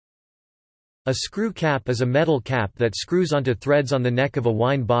A screw cap is a metal cap that screws onto threads on the neck of a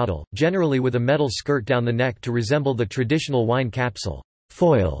wine bottle, generally with a metal skirt down the neck to resemble the traditional wine capsule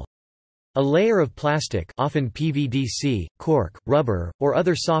foil. A layer of plastic, often PVDC, cork, rubber, or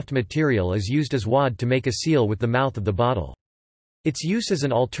other soft material is used as wad to make a seal with the mouth of the bottle. Its use as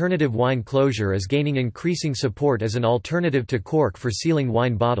an alternative wine closure is gaining increasing support as an alternative to cork for sealing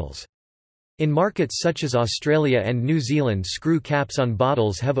wine bottles. In markets such as Australia and New Zealand, screw caps on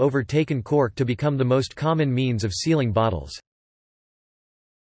bottles have overtaken cork to become the most common means of sealing bottles.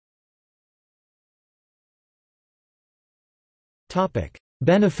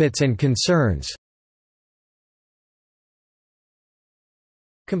 Benefits and concerns.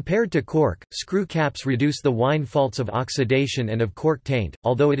 Compared to cork, screw caps reduce the wine faults of oxidation and of cork taint,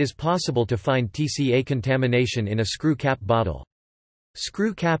 although it is possible to find TCA contamination in a screw cap bottle.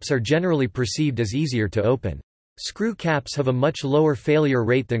 Screw caps are generally perceived as easier to open. Screw caps have a much lower failure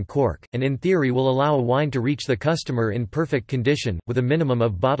rate than cork, and in theory will allow a wine to reach the customer in perfect condition, with a minimum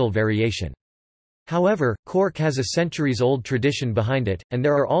of bottle variation. However, cork has a centuries-old tradition behind it, and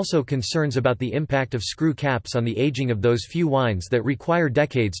there are also concerns about the impact of screw caps on the aging of those few wines that require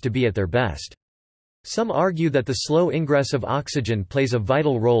decades to be at their best. Some argue that the slow ingress of oxygen plays a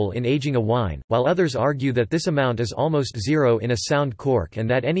vital role in aging a wine, while others argue that this amount is almost zero in a sound cork and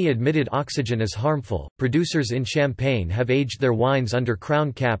that any admitted oxygen is harmful. Producers in Champagne have aged their wines under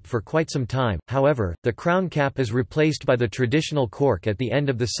crown cap for quite some time, however, the crown cap is replaced by the traditional cork at the end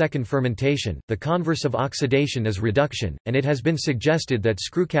of the second fermentation. The converse of oxidation is reduction, and it has been suggested that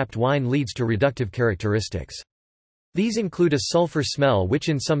screw-capped wine leads to reductive characteristics. These include a sulfur smell which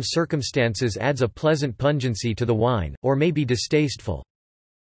in some circumstances adds a pleasant pungency to the wine, or may be distasteful.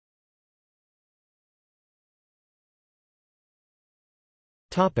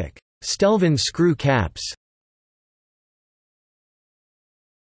 Stelvin screw caps.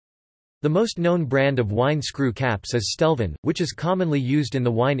 The most known brand of wine screw caps is Stelvin, which is commonly used in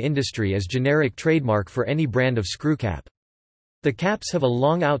the wine industry as generic trademark for any brand of screw cap. The caps have a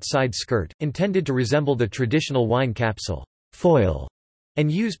long outside skirt, intended to resemble the traditional wine capsule foil,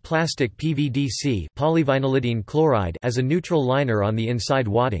 and use plastic PVDC polyvinylidene chloride as a neutral liner on the inside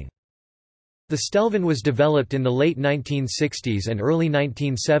wadding. The Stelvin was developed in the late 1960s and early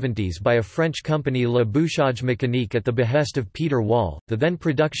 1970s by a French company La Bouchage Mécanique at the behest of Peter Wall, the then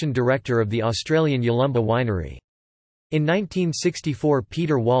production director of the Australian Yalumba winery. In 1964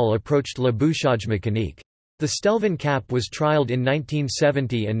 Peter Wall approached La Bouchage Mécanique. The Stelvin cap was trialled in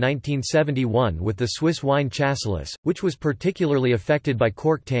 1970 and 1971 with the Swiss wine Chasselas, which was particularly affected by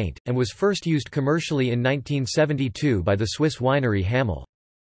cork taint, and was first used commercially in 1972 by the Swiss winery Hamel.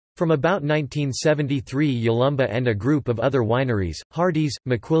 From about 1973 Yalumba and a group of other wineries, Hardy's,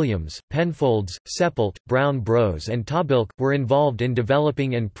 McWilliams, Penfolds, Seppelt, Brown Bros and Taubilk, were involved in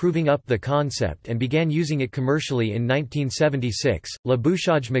developing and proving up the concept and began using it commercially in 1976. La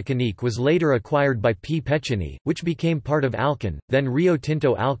Bouchage Mécanique was later acquired by P. Pecini, which became part of Alcan, then Rio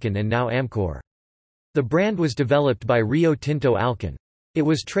Tinto Alcan and now Amcor. The brand was developed by Rio Tinto Alcan. It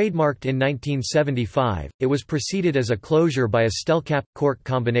was trademarked in 1975. It was preceded as a closure by a Stelcap-cork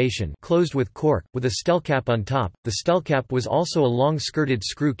combination closed with cork, with a Stelcap on top. The Stelcap was also a long-skirted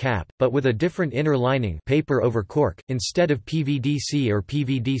screw cap, but with a different inner lining, paper over cork, instead of PVDC or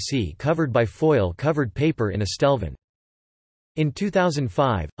PVDC covered by foil-covered paper in a Stelvin. In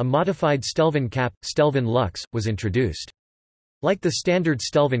 2005, a modified Stelvin cap, Stelvin Luxe, was introduced. Like the standard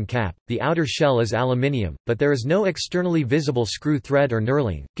Stelvin cap, the outer shell is aluminium, but there is no externally visible screw thread or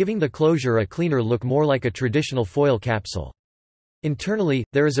knurling, giving the closure a cleaner look, more like a traditional foil capsule. Internally,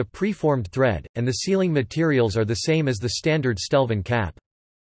 there is a preformed thread, and the sealing materials are the same as the standard Stelvin cap.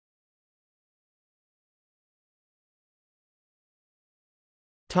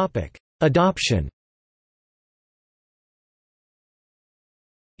 Adoption.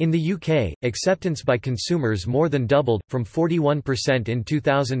 In the UK, acceptance by consumers more than doubled, from 41% in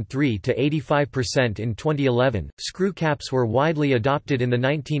 2003 to 85% in 2011. Screw caps were widely adopted in the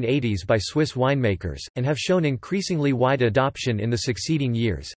 1980s by Swiss winemakers, and have shown increasingly wide adoption in the succeeding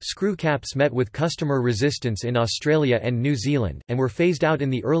years. Screw caps met with customer resistance in Australia and New Zealand, and were phased out in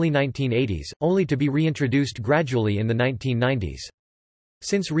the early 1980s, only to be reintroduced gradually in the 1990s.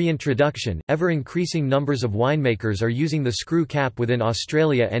 Since reintroduction, ever-increasing numbers of winemakers are using the screw cap within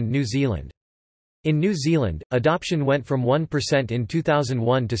Australia and New Zealand. In New Zealand, adoption went from 1% in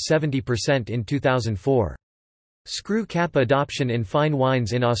 2001 to 70% in 2004. Screw cap adoption in fine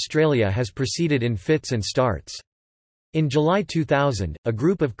wines in Australia has proceeded in fits and starts. In July 2000, a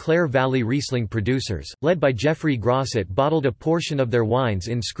group of Clare Valley Riesling producers, led by Jeffrey Grosset, bottled a portion of their wines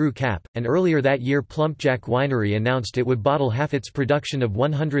in screw cap, and earlier that year Plumpjack Winery announced it would bottle half its production of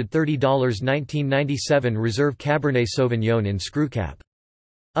 $130 1997 Reserve Cabernet Sauvignon in screw cap.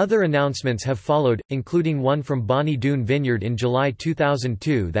 Other announcements have followed, including one from Bonnie Doon Vineyard in July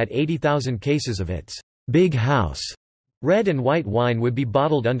 2002 that 80,000 cases of its Big House red and white wine would be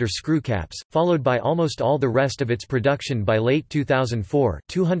bottled under screw caps, followed by almost all the rest of its production by late 2004,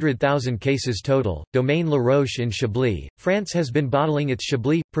 200,000 cases total. Domaine La Roche in Chablis, France has been bottling its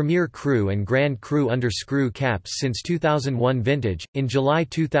Chablis, Premier Cru and Grand Cru under screw caps since 2001 vintage. In July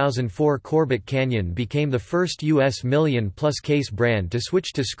 2004, Corbett Canyon became the first U.S. million-plus case brand to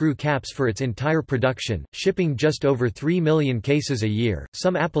switch to screw caps for its entire production, shipping just over 3 million cases a year.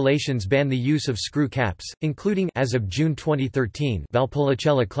 Some appellations ban the use of screw caps, including, as of June 2013,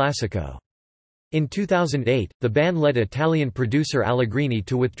 Valpolicella Classico. In 2008, the ban led Italian producer Allegrini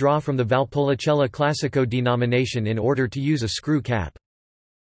to withdraw from the Valpolicella Classico denomination in order to use a screw cap.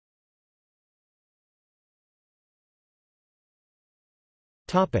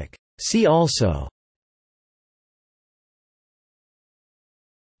 See also: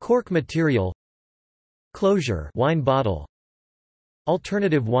 cork material, closure wine bottle,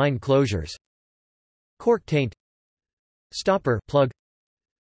 alternative wine closures, cork taint, stopper plug,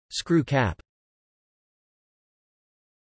 screw cap.